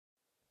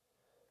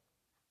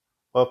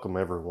Welcome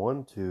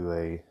everyone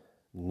to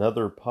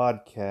another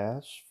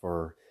podcast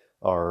for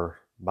our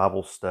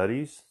Bible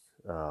studies.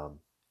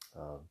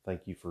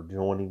 Thank you for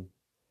joining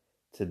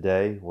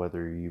today,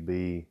 whether you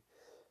be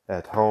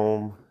at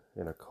home,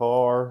 in a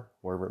car,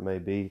 wherever it may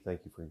be.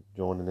 Thank you for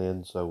joining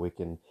in so we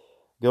can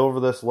go over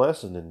this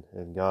lesson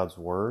in God's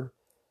Word.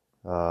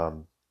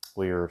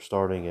 We are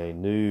starting a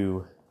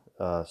new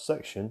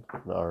section,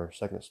 our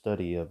second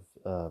study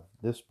of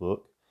this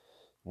book,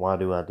 Why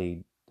Do I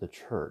Need the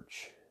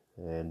Church?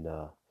 And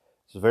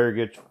it's a very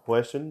good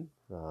question,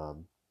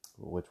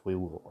 which we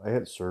will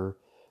answer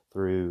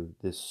through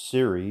this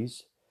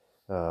series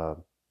uh,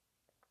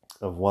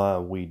 of why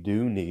we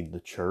do need the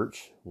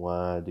church.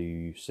 Why do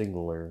you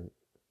singular,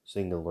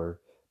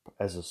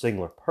 as a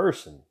singular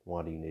person,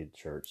 why do you need the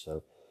church?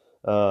 So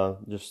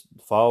just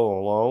follow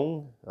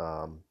along,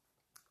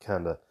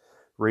 kind of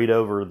read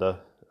over the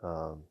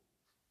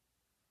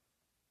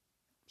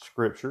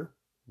scripture,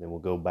 then we'll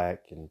go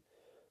back and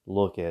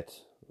look at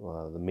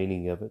the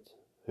meaning of it,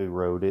 who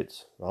wrote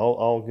it,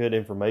 all good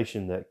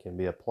information that can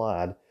be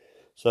applied.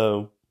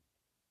 So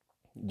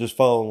just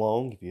follow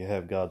along if you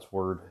have God's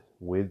Word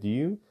with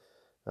you.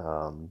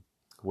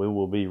 We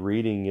will be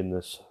reading in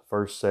this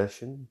first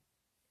session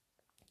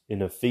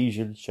in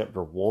Ephesians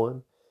chapter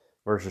 1,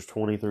 verses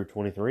 20 through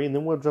 23, and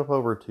then we'll jump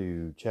over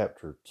to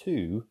chapter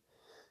 2,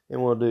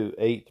 and we'll do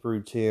 8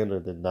 through 10,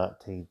 and then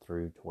 19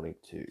 through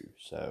 22.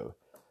 So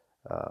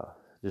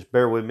just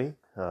bear with me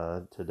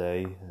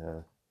today.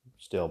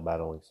 Still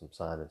battling some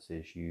sinus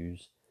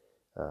issues.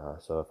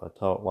 So if I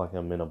talk like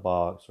I'm in a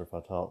box, or if I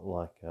talk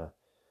like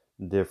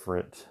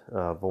different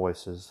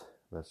voices,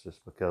 that's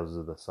just because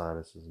of the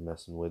sinuses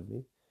messing with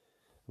me.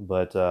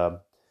 But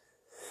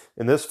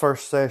in this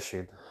first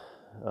session,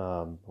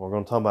 we're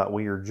going to talk about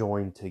we are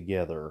joined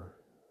together.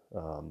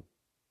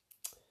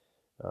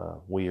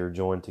 We are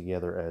joined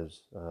together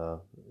as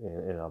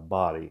in a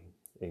body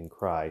in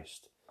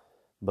Christ.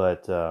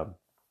 But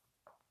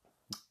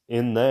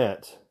in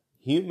that,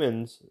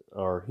 humans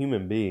are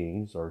human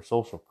beings, are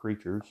social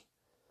creatures.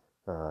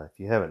 If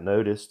you haven't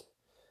noticed,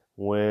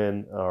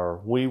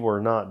 we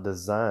were not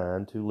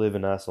designed to live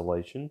in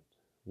isolation.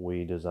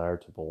 We desire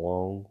to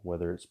belong,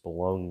 whether it's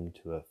belonging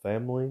to a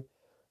family,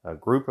 a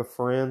group of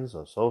friends,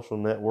 a social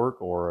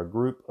network, or a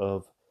group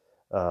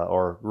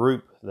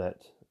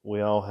that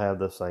we all have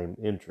the same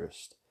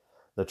interest.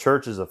 The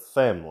church is a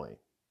family,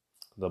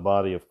 the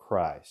body of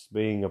Christ.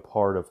 Being a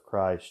part of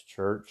Christ's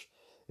church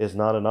is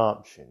not an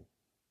option.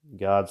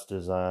 God's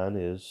design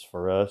is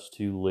for us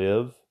to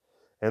live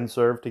and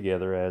serve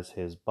together as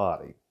His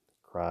body.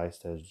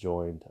 Christ has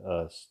joined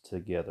us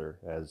together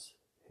as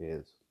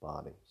His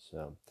body.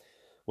 So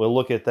we'll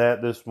look at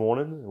that this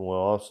morning, and we'll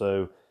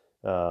also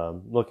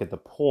look at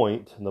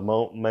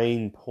the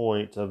main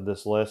point of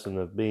this lesson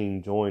of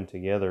being joined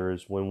together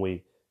is when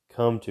we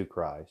come to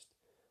Christ,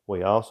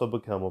 we also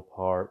become a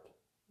part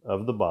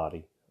of the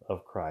body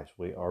of Christ.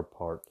 We are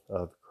part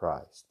of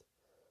Christ.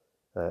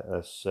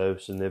 That's so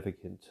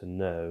significant to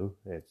know.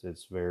 It's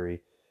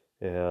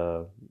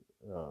uh,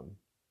 um,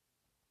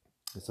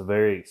 a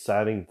very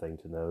exciting thing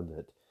to know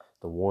that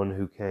the one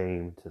who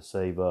came to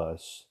save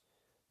us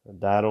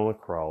died on a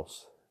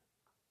cross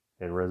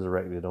and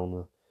resurrected on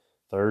the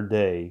third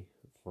day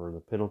for the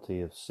penalty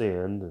of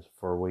sin,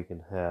 for we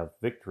can have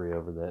victory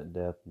over that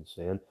death and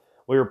sin.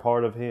 We are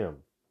part of Him.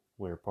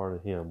 We are part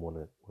of Him when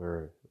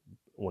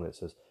it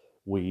says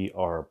we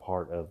are a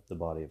part of the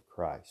body of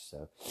Christ.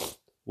 So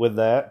with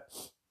that,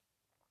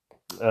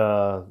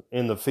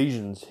 in the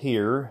Ephesians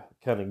here,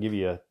 kind of give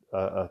you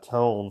a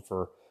tone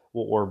for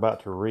what we're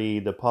about to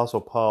read. The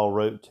Apostle Paul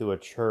wrote to a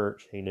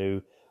church he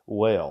knew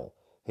well.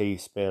 He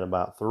spent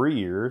about 3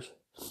 years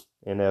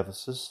in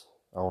Ephesus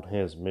on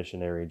his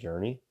missionary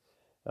journey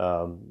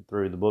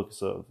through the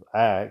books of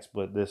Acts,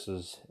 but this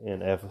is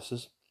in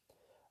Ephesus.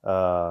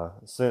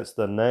 Since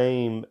the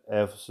name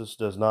Ephesus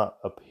does not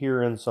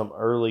appear in some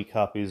early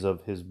copies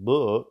of his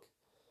book,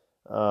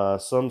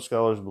 some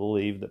scholars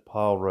believe that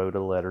Paul wrote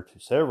a letter to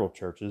several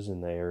churches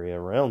in the area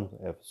around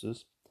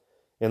Ephesus.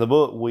 And the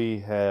book we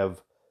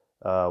have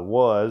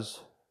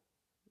was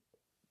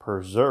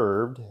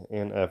preserved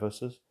in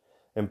Ephesus.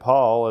 And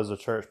Paul, as a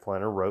church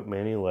planter, wrote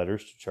many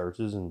letters to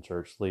churches and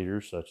church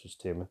leaders such as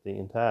Timothy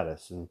and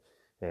Titus.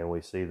 And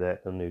we see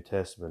that in the New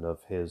Testament of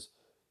his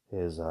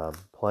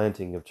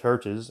planting of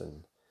churches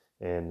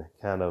and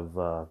kind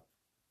of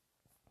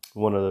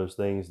one of those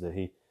things that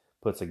he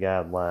puts a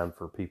guideline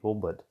for people,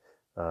 but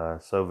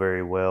so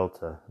very well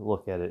to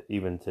look at it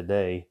even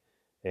today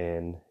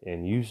and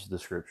use the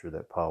scripture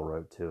that Paul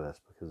wrote to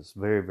us, because it's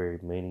very, very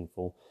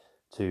meaningful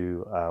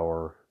to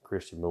our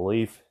Christian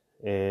belief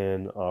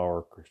and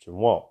our Christian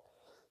walk.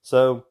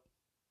 So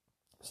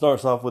it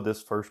starts off with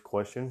this first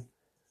question.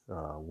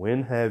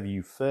 When have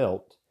you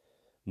felt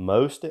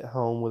most at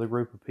home with a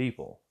group of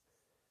people?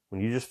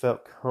 When you just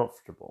felt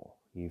comfortable,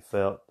 you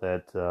felt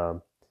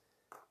that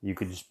you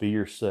could just be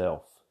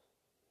yourself.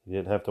 You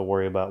didn't have to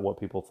worry about what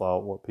people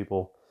thought, what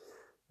people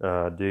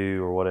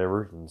do, or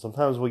whatever. And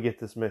sometimes we get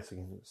this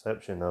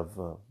misconception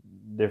of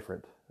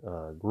different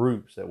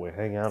groups that we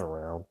hang out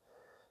around,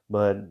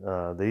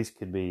 But these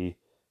could be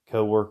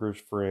co-workers,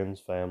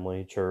 friends,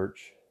 family,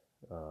 church,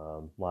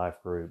 life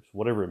groups,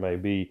 whatever it may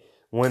be.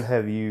 When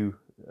have you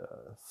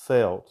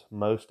felt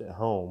most at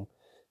home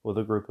with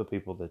a group of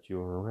people that you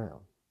are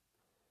around?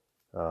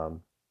 A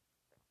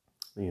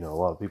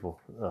lot of people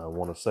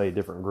want to say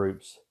different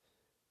groups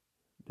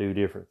do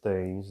different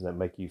things that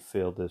make you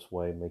feel this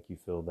way, make you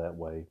feel that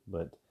way,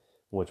 but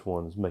which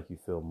ones make you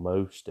feel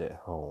most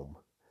at home?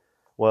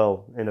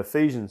 Well, in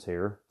Ephesians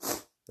here,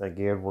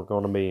 again, we're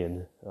going to be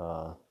in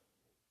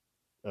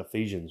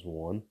Ephesians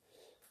 1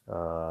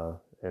 and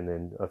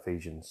then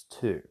Ephesians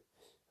 2.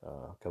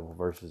 A couple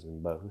verses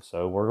in both.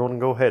 So we're going to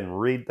go ahead and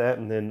read that,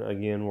 and then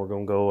again, we're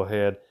going to go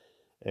ahead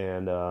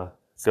and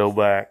go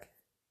back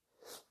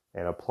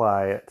and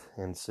apply it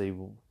and see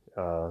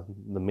the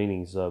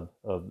meanings of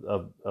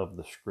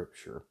the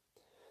scripture.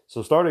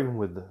 So starting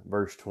with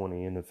verse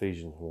 20 in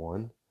Ephesians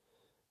 1,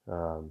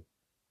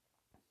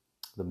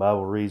 the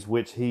Bible reads,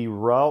 which he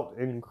wrought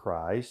in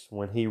Christ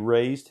when he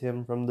raised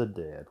him from the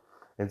dead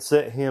and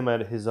set him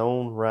at his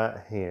own right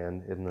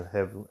hand in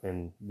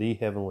the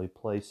heavenly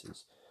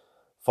places,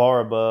 far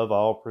above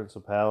all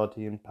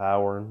principality and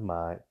power and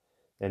might,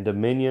 and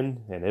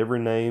dominion, and every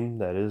name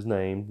that is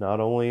named, not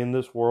only in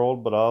this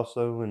world, but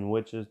also in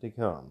which is to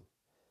come,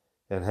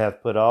 and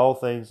hath put all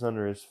things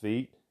under his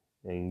feet,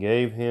 and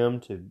gave him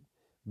to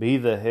be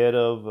the head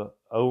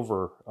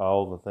over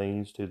all the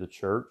things to the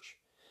church,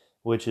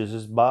 which is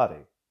his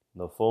body,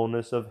 the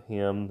fullness of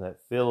him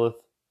that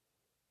filleth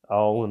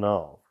all in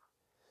all.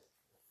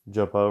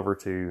 Jump over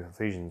to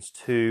Ephesians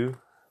 2,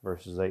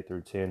 verses 8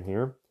 through 10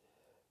 here.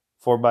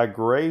 For by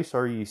grace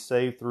are ye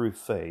saved through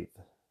faith,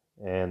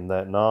 and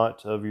that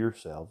not of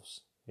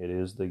yourselves, it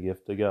is the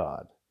gift of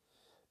God,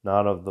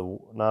 not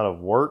of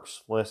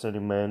works, lest any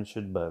man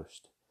should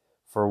boast.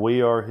 For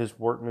we are his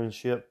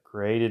workmanship,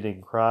 created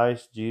in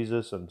Christ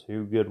Jesus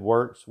unto good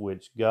works,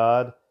 which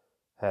God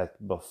hath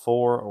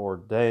before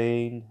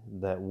ordained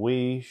that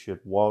we should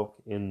walk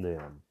in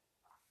them.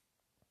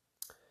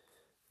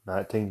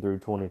 19 through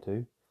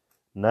 22.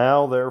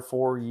 Now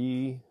therefore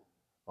ye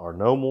are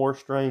no more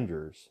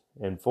strangers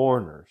and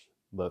foreigners,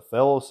 but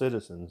fellow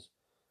citizens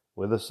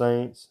with the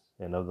saints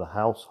and of the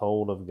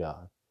household of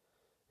God,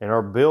 and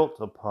are built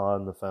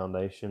upon the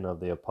foundation of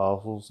the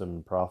apostles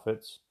and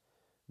prophets,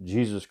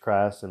 Jesus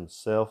Christ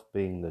himself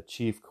being the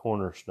chief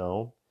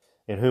cornerstone,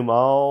 in whom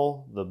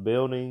all the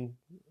building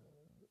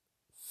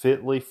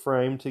fitly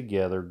framed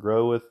together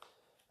groweth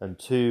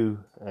unto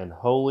an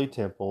holy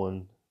temple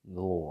in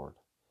the Lord,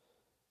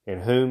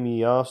 in whom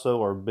ye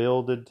also are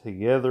builded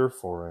together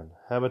for an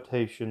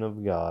habitation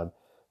of God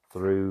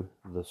through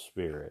the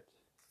Spirit.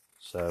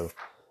 So,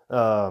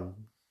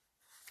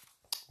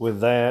 with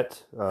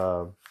that,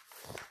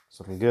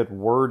 some good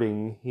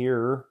wording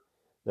here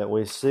that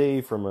we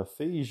see from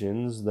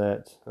Ephesians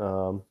that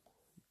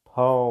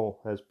Paul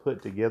has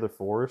put together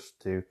for us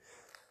to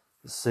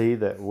see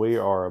that we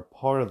are a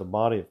part of the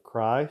body of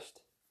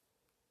Christ.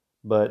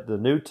 But the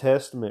New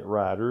Testament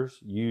writers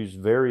use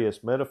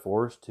various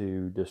metaphors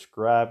to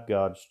describe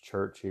God's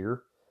church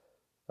here,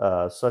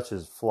 such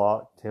as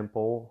flock,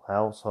 temple,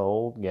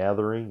 household,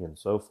 gathering, and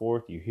so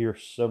forth. You hear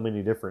so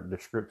many different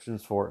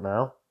descriptions for it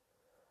now.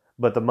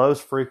 But the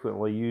most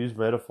frequently used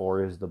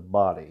metaphor is the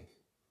body.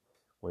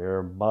 We are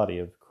a body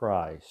of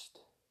Christ.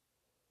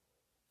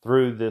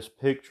 Through this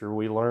picture,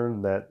 we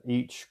learn that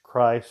each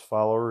Christ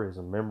follower is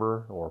a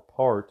member or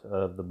part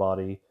of the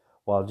body,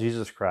 while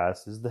Jesus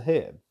Christ is the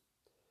head.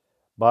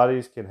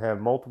 Bodies can have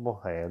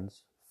multiple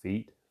hands,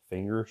 feet,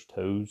 fingers,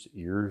 toes,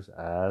 ears,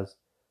 eyes,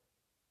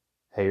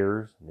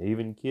 hairs, and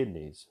even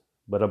kidneys.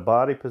 But a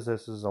body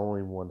possesses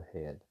only one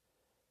head.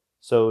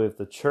 So if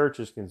the church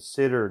is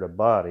considered a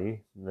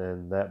body,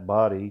 then that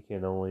body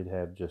can only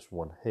have just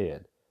one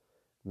head.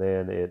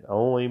 Then it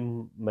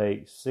only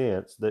makes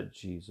sense that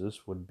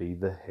Jesus would be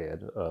the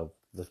head of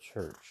the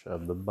church,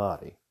 of the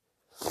body.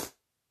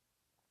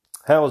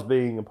 How is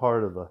being a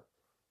part of the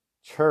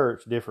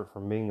church different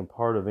from being a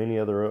part of any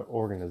other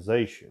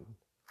organization?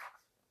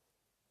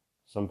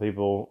 Some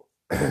people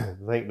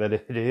think that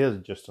it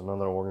is just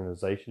another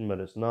organization, but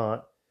it's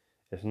not.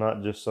 It's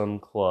not just some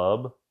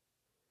club.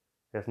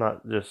 It's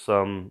not just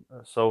some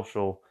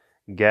social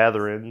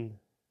gathering.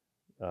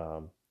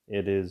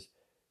 It is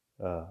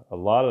a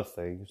lot of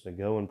things to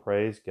go and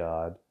praise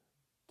God,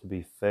 to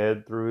be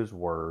fed through his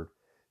word,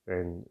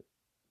 and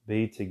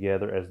be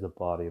together as the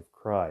body of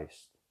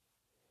Christ.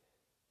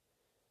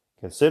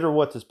 Consider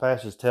what this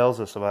passage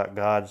tells us about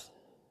God's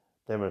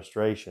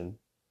demonstration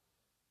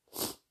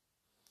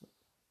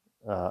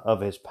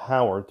of his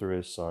power through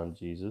his son,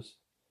 Jesus.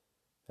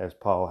 As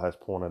Paul has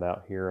pointed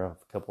out here, a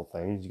couple of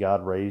things.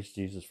 God raised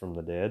Jesus from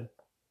the dead.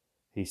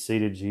 He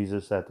seated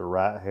Jesus at the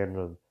right hand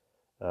of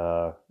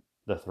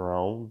the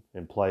throne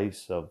in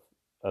place of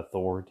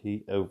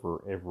authority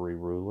over every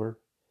ruler.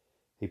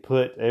 He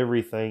put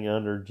everything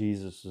under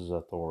Jesus'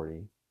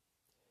 authority.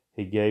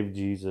 He gave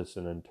Jesus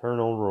an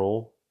eternal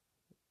rule,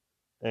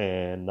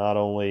 and not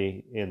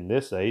only in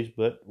this age,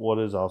 but what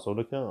is also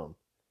to come.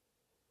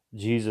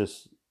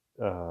 Jesus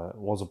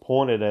was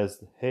appointed as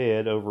the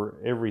head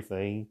over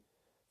everything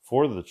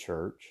for the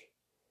church,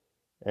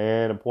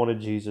 and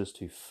appointed Jesus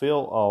to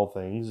fill all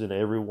things in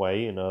every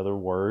way. In other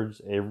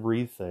words,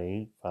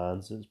 everything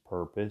finds its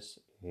purpose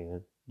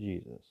in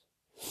Jesus.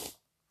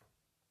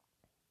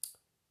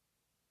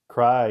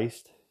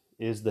 Christ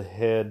is the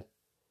head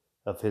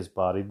of his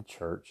body, the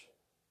church.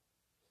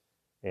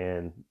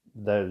 And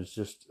that is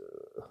just,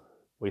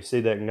 we see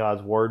that in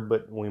God's word,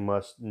 but we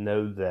must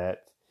know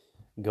that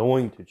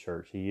going to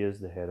church, he is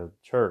the head of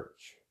the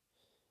church.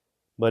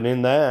 But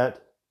in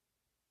that,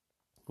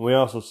 we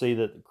also see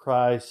that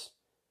Christ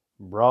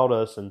brought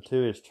us into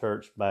his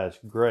church by his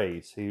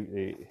grace.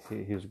 He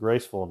was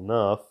graceful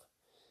enough,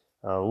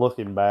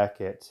 looking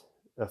back at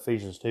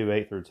Ephesians 2,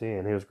 8 through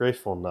 10, he was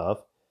graceful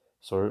enough.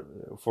 So,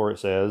 for it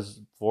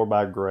says, "For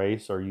by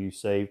grace are you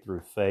saved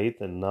through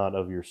faith, and not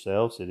of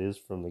yourselves. It is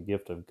from the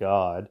gift of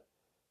God.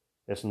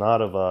 It's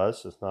not of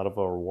us. It's not of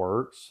our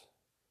works.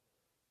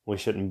 We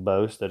shouldn't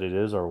boast that it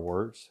is our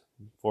works.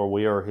 For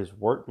we are his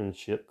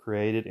workmanship,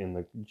 created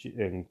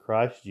in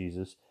Christ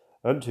Jesus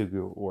unto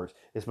good works."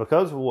 It's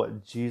because of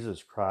what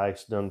Jesus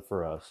Christ done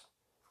for us,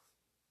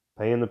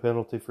 paying the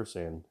penalty for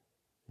sin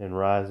and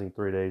rising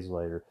 3 days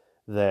later,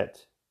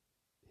 that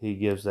he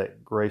gives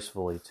that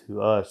gracefully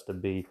to us to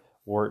be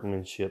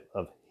workmanship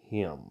of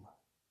him.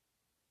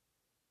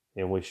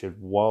 And we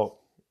should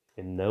walk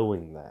in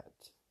knowing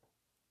that.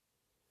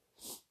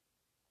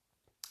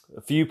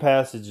 A few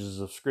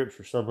passages of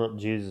Scripture sum up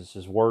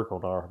Jesus' work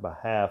on our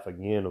behalf,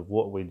 again, of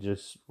what we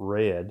just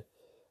read.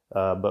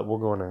 But we're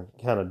going to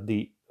kind of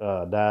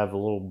dive a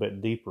little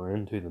bit deeper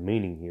into the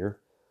meaning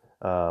here.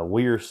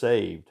 We are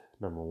saved,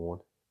 number one.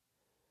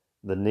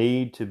 The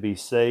need to be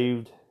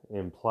saved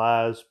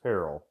implies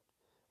peril.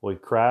 We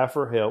cry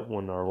for help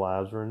when our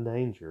lives are in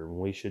danger, and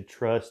we should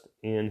trust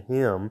in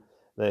him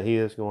that he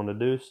is going to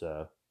do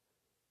so.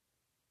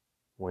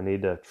 We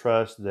need to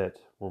trust that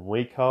when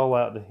we call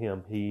out to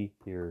him, he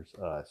hears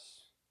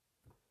us.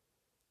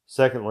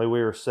 Secondly,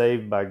 we are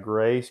saved by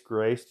grace.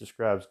 Grace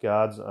describes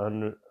God's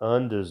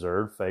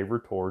undeserved favor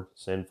toward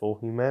sinful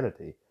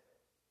humanity.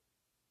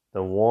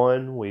 The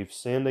one we've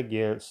sinned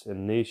against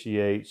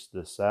initiates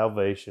the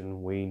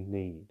salvation we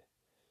need.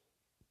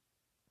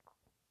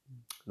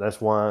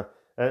 That's why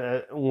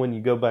when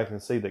you go back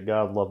and see that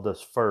God loved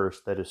us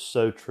first, that is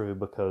so true,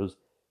 because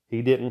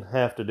he didn't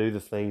have to do the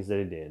things that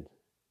he did.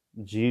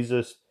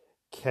 Jesus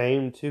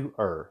came to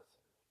earth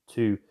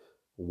to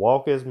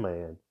walk as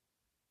man,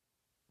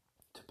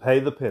 to pay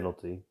the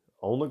penalty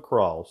on the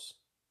cross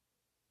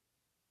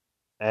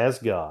as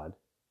God,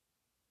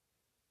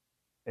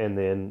 and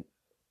then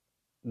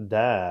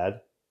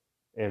died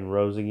and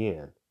rose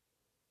again.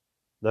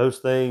 Those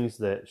things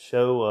that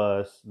show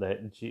us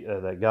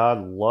that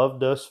God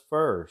loved us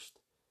first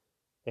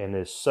and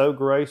is so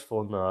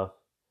graceful enough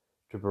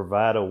to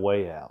provide a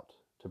way out,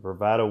 to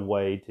provide a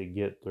way to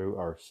get through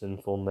our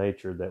sinful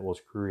nature that was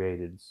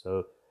created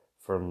so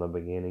from the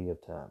beginning of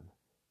time.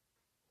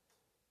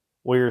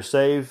 We are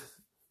saved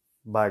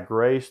by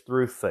grace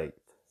through faith.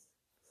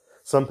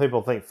 Some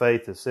people think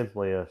faith is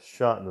simply a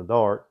shot in the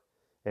dark,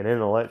 an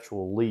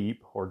intellectual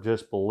leap, or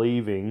just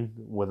believing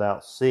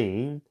without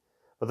seeing.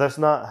 But that's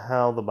not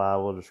how the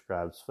Bible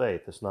describes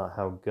faith. It's not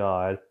how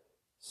God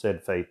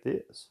said faith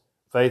is.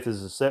 Faith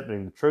is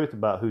accepting the truth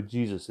about who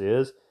Jesus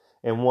is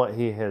and what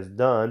he has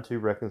done to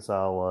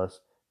reconcile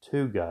us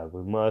to God.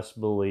 We must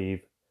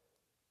believe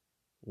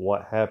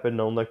what happened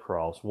on the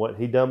cross, what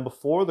he done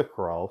before the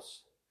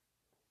cross,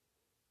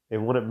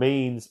 and what it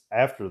means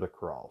after the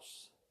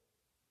cross.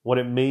 What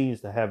it means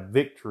to have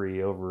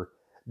victory over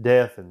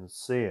death and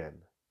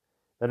sin.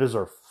 That is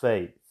our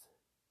faith.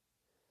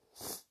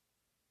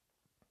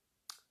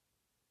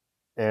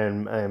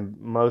 And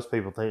most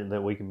people think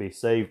that we can be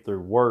saved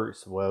through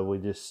works. Well, we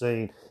just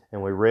seen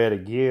and we read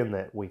again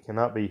that we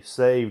cannot be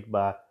saved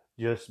by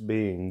just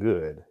being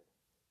good.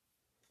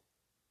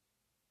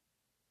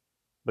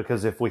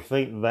 Because if we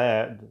think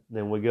that,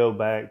 then we go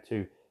back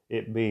to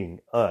it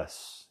being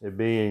us. It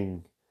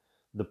being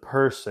the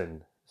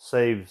person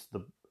saves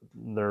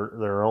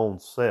their own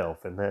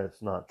self, and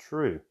that's not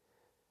true.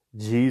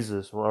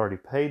 Jesus already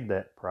paid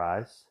that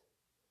price.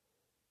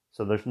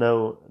 So there's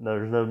no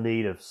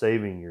need of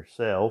saving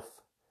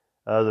yourself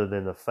other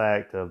than the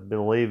fact of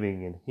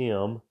believing in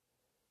him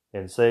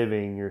and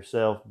saving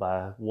yourself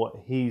by what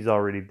he's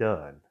already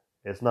done.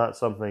 It's not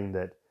something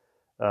that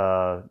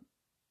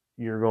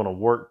you're going to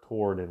work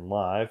toward in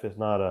life. It's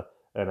not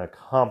an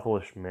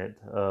accomplishment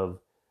of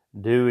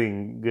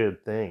doing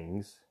good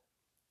things.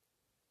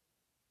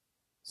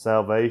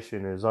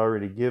 Salvation is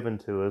already given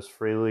to us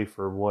freely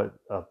for what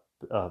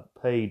a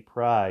paid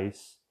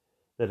price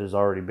that has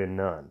already been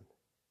done.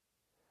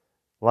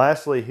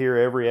 Lastly, here,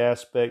 every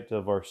aspect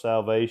of our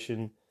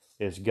salvation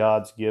is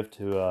God's gift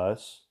to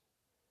us,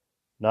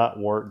 not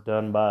work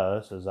done by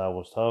us, as I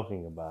was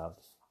talking about.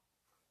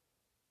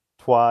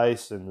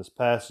 Twice in this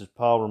passage,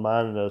 Paul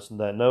reminded us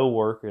that no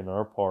work in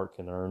our part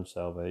can earn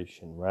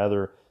salvation.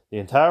 Rather, the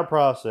entire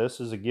process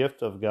is a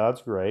gift of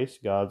God's grace,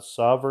 God's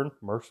sovereign,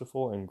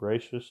 merciful, and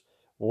gracious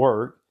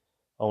work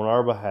on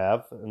our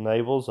behalf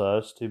enables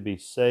us to be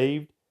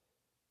saved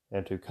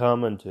and to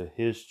come into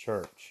His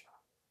church.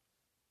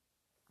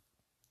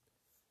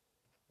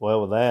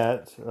 Well, with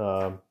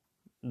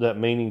that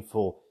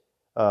meaningful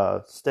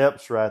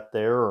steps right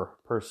there, or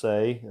per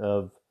se,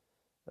 of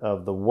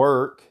the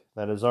work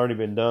that has already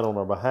been done on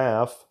our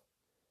behalf,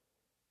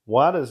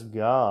 why does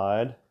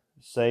God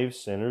save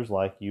sinners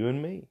like you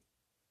and me?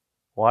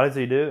 Why does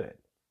He do it?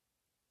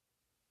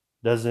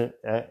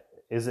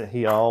 Isn't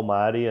He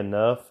almighty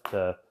enough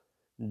to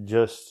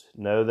just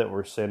know that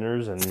we're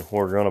sinners and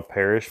we're going to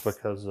perish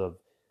because of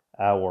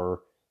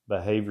our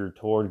behavior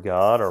toward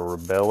God or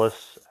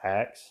rebellious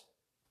acts?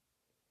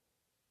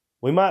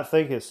 We might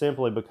think it's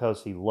simply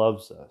because He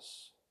loves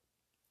us,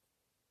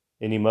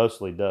 and He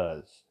mostly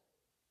does.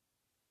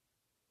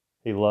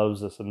 He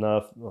loves us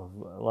enough,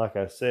 like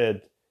I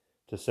said,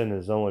 to send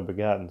His only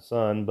begotten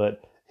Son,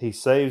 but He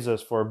saves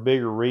us for a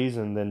bigger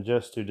reason than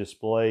just to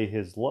display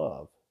His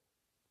love.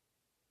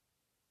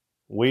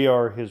 We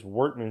are His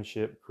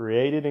workmanship,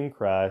 created in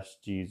Christ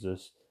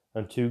Jesus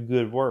unto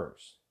good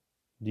works.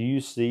 Do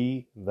you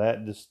see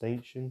that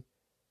distinction?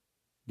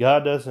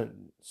 God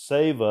doesn't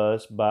save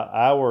us by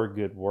our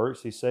good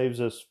works. He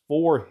saves us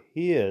for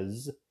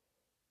His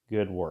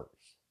good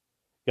works.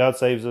 God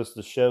saves us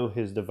to show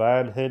His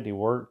divine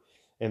handiwork,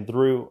 and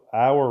through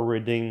our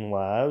redeemed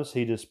lives,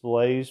 He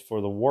displays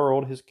for the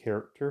world His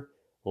character,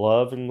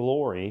 love, and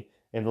glory,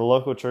 and the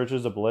local church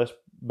is the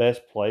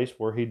best place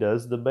where He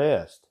does the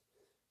best.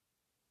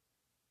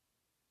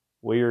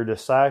 We are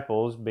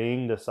disciples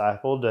being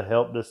discipled to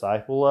help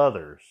disciple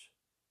others.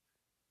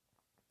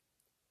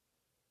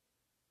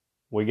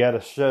 We got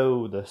to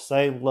show the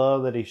same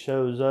love that He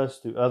shows us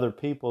to other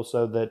people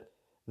so that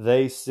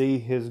they see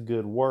His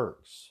good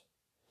works.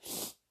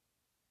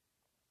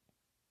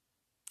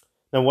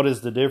 Now, what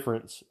is the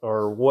difference,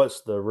 or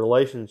what's the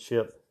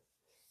relationship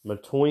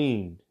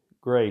between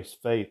grace,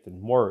 faith,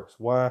 and works?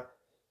 Why?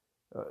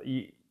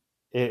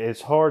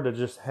 It's hard to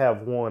just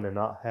have one and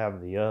not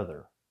have the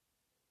other.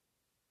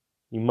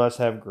 You must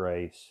have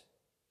grace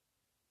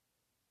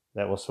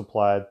that was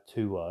supplied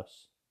to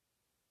us,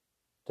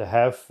 to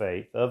have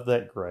faith of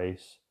that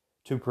grace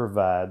to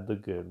provide the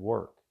good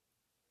work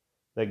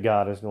that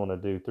God is going to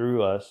do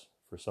through us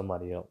for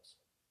somebody else.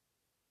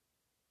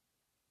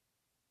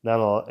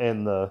 Now,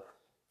 in the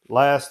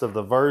last of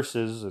the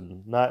verses,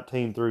 in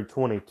 19 through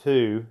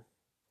 22,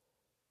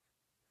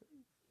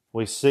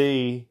 we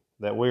see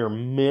that we are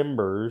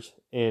members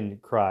in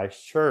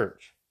Christ's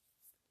church.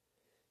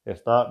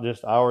 It's not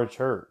just our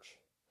church.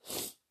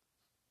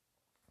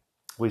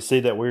 We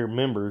see that we are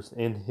members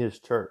in His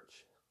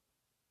church.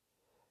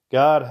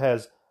 God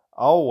has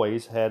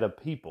always had a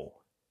people.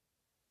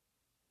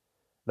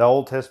 The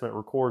Old Testament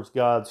records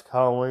God's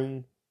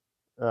calling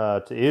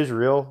to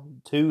Israel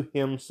to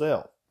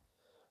Himself.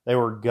 They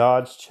were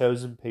God's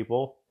chosen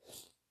people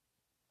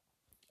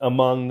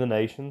among the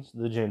nations,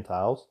 the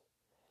Gentiles.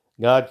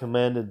 God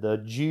commanded the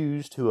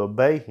Jews to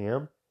obey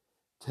Him,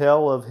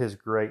 tell of His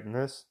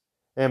greatness,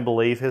 and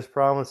believe His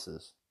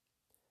promises,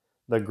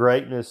 the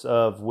greatness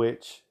of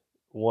which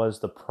was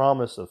the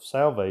promise of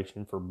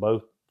salvation for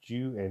both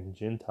Jew and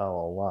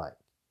Gentile alike.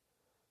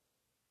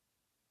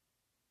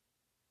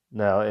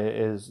 Now,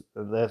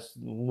 that's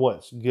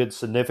what's good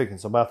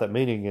significance about that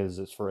meaning is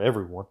it's for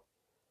everyone,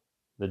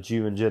 the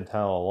Jew and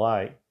Gentile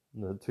alike,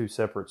 the two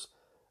separates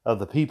of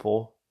the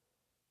people.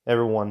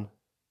 Everyone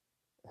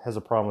has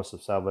a promise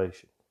of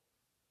salvation.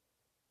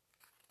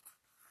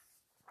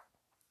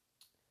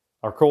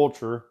 Our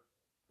culture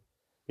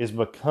is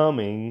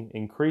becoming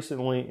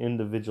increasingly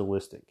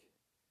individualistic.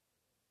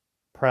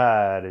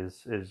 Pride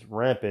is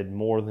rampant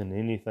more than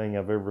anything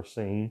I've ever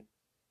seen.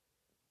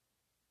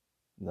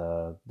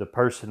 The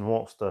person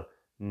wants to,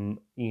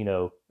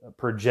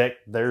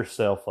 project their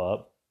self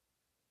up.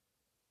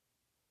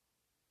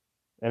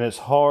 And it's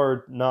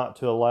hard not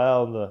to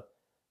allow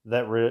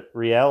that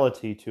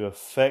reality to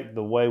affect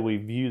the way we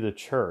view the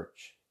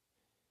church.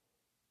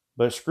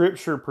 But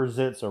Scripture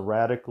presents a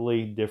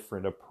radically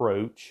different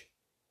approach.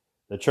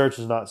 The church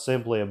is not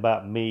simply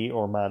about me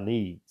or my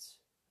needs.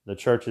 The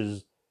church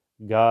is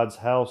God's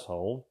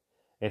household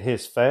and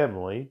His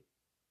family.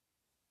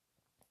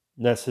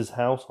 That's His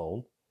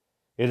household.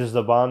 It is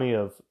the body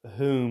of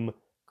whom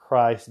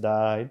Christ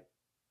died.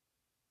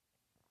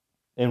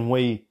 And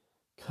we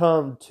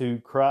come to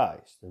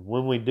Christ. And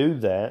when we do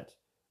that,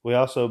 we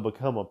also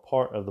become a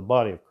part of the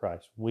body of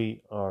Christ.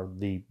 We are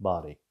the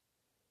body.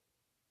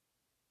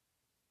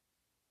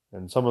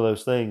 And some of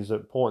those things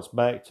that points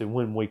back to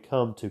when we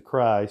come to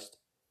Christ,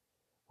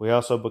 we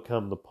also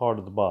become the part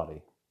of the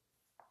body.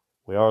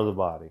 We are the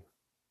body.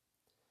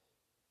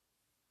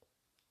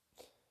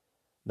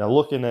 Now,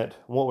 looking at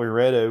what we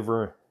read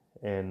over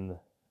and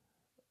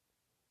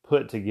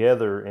put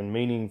together and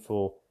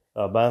meaningful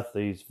about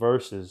these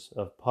verses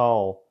of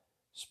Paul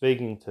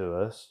speaking to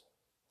us,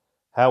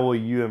 how will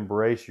you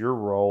embrace your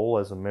role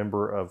as a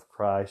member of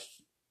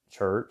Christ's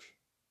church?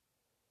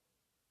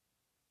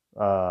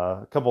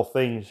 A couple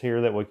things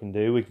here that we can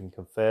do. We can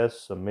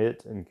confess,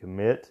 submit, and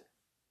commit.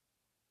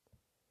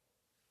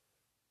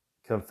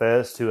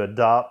 Confess to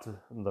adopt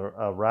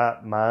a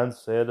right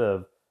mindset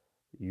of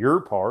your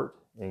part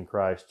in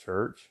Christ's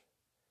church.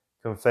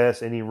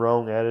 Confess any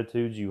wrong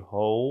attitudes you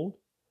hold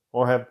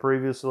or have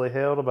previously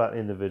held about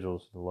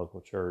individuals in the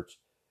local church.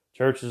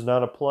 Church is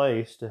not a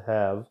place to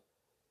have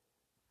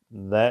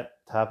that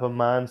type of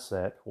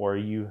mindset where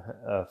you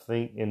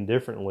think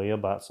indifferently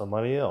about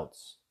somebody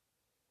else.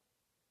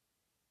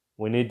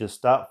 We need to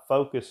stop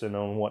focusing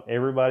on what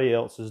everybody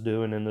else is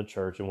doing in the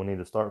church, and we need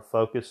to start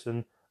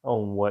focusing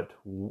on what,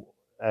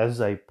 as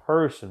a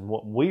person,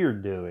 what we're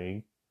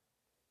doing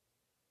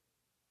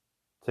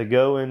to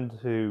go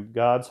into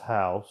God's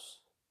house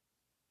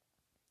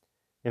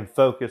and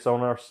focus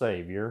on our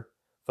Savior,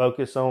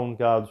 focus on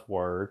God's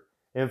Word,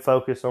 and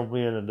focus on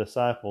being a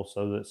disciple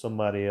so that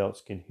somebody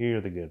else can hear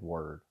the good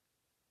Word.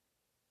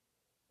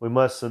 We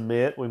must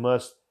submit, we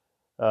must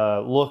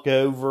look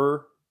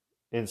over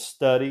and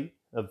study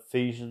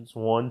Ephesians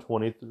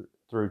 1:20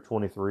 through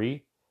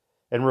 23,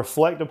 and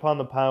reflect upon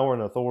the power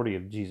and authority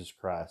of Jesus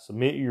Christ.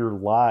 Submit your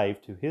life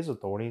to His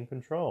authority and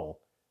control.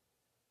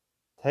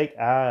 Take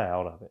I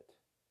out of it.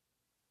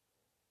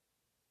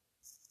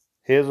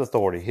 His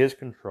authority, His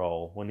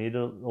control. We need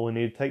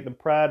to take the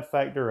pride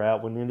factor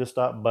out. We need to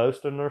stop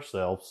boasting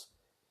ourselves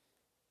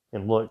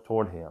and look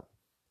toward Him.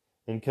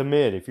 And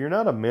commit. If you're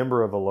not a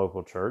member of a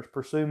local church,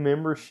 pursue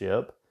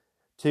membership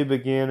to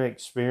begin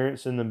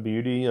experiencing the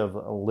beauty of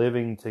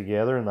living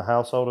together in the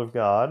household of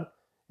God.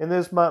 And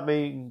this might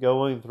be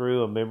going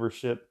through a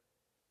membership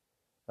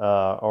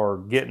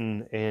or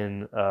getting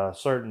in a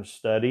certain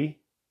study.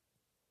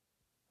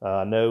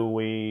 I know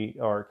we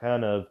are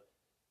kind of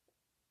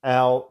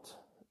out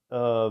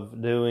of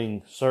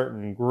doing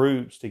certain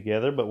groups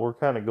together, but we're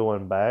kind of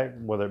going back,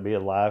 whether it be a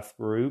life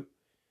group,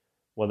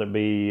 whether it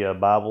be a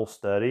Bible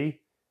study,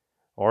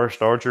 or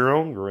start your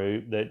own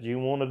group that you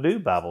want to do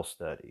Bible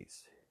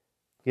studies.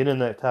 Get in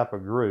that type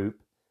of group.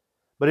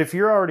 But if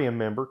you're already a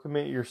member,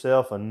 commit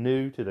yourself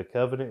anew to the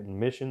covenant and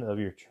mission of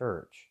your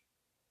church.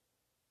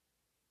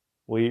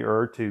 We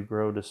are to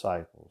grow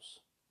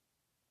disciples.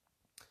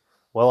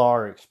 Well,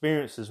 our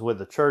experiences with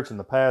the church in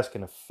the past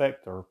can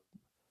affect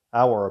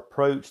our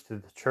approach to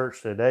the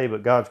church today,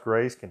 but God's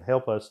grace can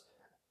help us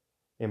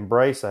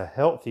embrace a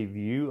healthy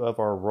view of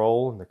our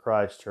role in the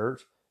Christ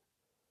church,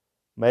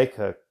 make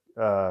a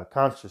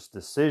conscious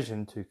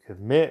decision to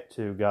commit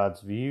to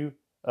God's view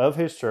of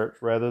His church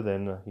rather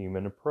than a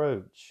human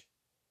approach.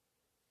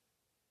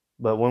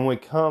 But when we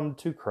come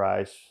to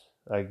Christ,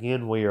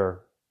 again, we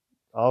are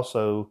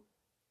also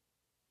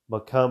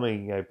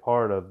becoming a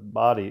part of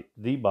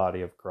the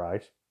body of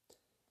Christ.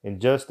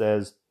 And just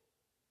as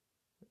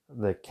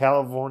the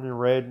California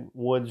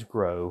redwoods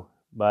grow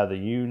by the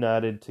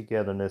united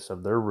togetherness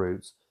of their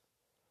roots,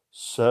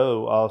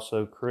 so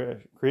also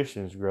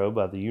Christians grow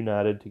by the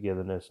united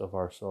togetherness of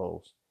our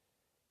souls.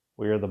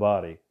 We are the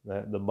body.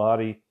 The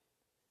body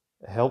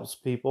helps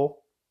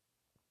people,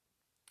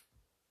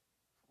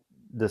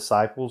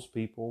 disciples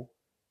people.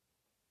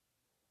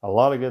 A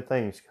lot of good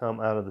things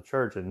come out of the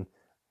church, and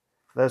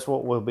that's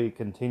what we'll be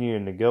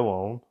continuing to go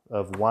on,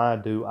 of why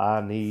do I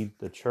need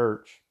the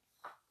church.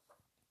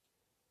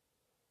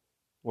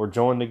 We're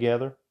joined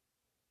together,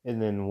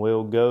 and then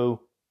we'll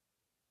go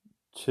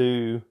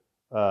to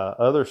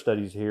other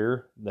studies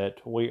here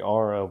that we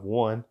are of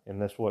one,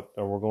 and that's what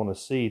we're going to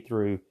see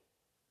through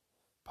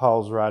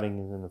Paul's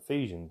writings in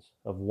Ephesians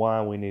of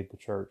why we need the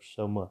church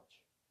so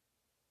much.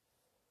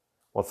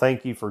 Well,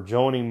 thank you for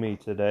joining me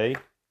today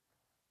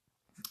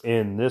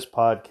in this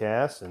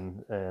podcast,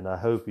 and I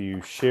hope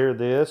you share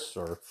this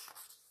or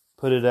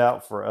put it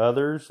out for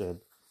others, and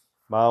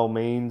by all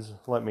means,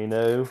 let me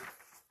know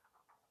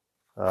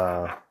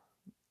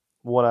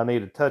what I need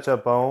to touch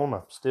up on.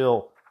 I'm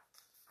still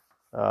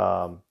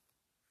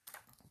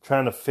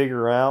trying to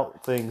figure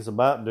out things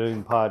about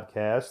doing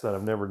podcasts that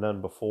I've never done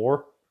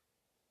before.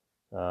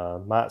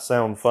 Might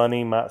sound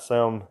funny, might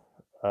sound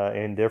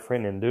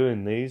indifferent in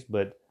doing these,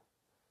 but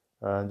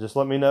just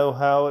let me know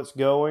how it's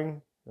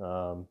going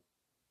and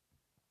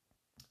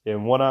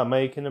what I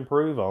may can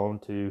improve on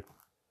to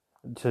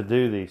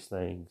do these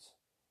things.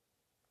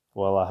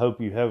 Well, I hope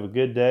you have a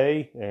good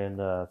day, and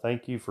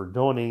thank you for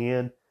joining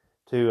in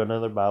to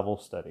another Bible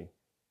study.